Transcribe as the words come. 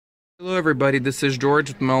Hello everybody, this is George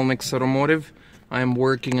with Melnix Automotive. I am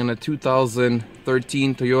working on a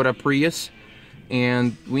 2013 Toyota Prius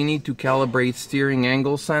and we need to calibrate steering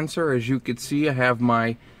angle sensor. As you can see, I have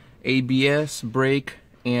my ABS, brake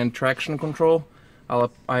and traction control.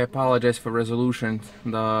 I apologize for resolution,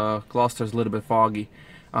 the cluster is a little bit foggy.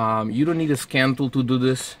 You don't need a scan tool to do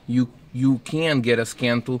this. You can get a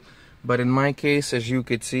scan tool, but in my case, as you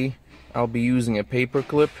can see, I'll be using a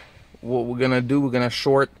Paperclip. What we're gonna do, we're gonna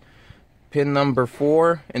short pin number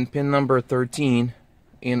 4 and pin number 13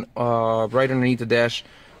 in right underneath the dash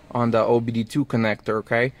on the OBD2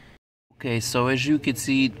 connector. Okay, so as you can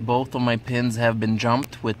see, both of my pins have been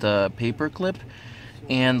jumped with a Paperclip,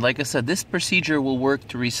 and like I said, this procedure will work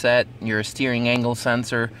to reset your steering angle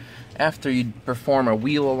sensor after you perform a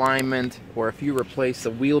wheel alignment, or if you replace a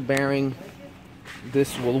wheel bearing.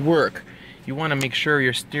 This will work. You want to make sure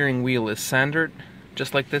your steering wheel is centered,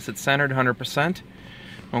 just like this. It's centered 100%.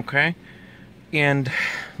 Okay. And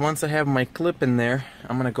once I have my clip in there,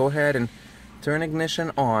 I'm gonna go ahead and turn ignition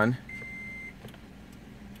on.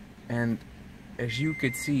 And as you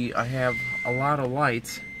could see, I have a lot of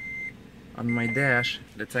lights on my dash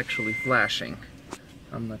that's actually flashing.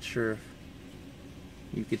 I'm not sure if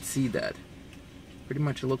you could see that. Pretty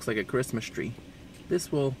much it looks like a Christmas tree.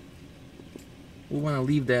 We'll want to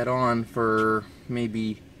leave that on for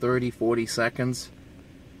maybe 30-40 seconds.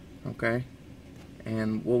 Okay.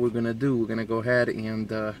 And what we're gonna do, we're gonna go ahead and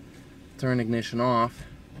turn ignition off,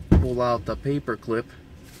 pull out the Paperclip,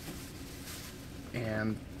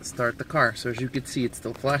 and start the car. So as you can see, it's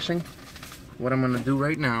still flashing. What I'm gonna do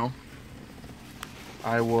right now,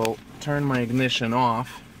 I will turn my ignition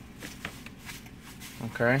off.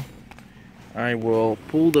 Okay. I will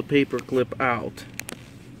pull the Paperclip out,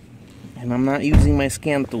 and I'm not using my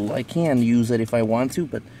scan tool. I can use it if I want to,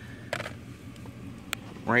 but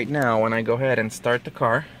right now, when I go ahead and start the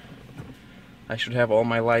car, I should have all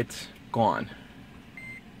my lights gone.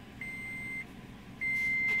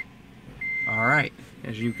 Alright,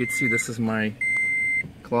 as you can see, this is my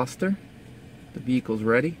cluster. The vehicle's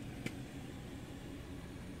ready.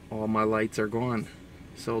 All my lights are gone.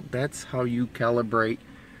 So that's how you calibrate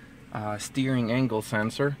steering angle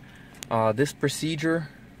sensor. This procedure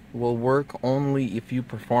will work only if you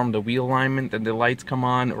perform the wheel alignment and the lights come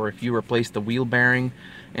on, or if you replace the wheel bearing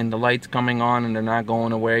and the lights coming on and they're not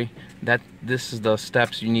going away. This is the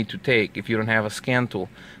steps you need to take if you don't have a scan tool.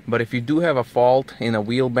 But if you do have a fault in a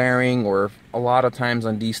wheel bearing, or a lot of times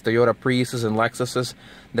on these Toyota Priuses and Lexuses,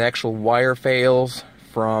 the actual wire fails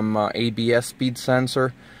from ABS speed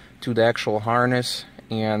sensor to the actual harness,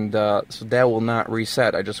 and so that will not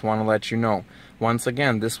reset. I just want to let you know. Once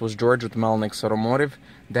again, this was George with Melnix Automotive.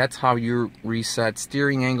 That's how you reset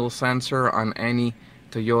steering angle sensor on any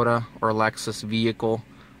Toyota or Lexus vehicle.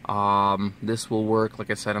 This will work, like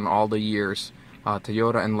I said, on all the years,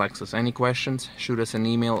 Toyota and Lexus. Any questions? Shoot us an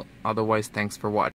email. Otherwise, thanks for watching.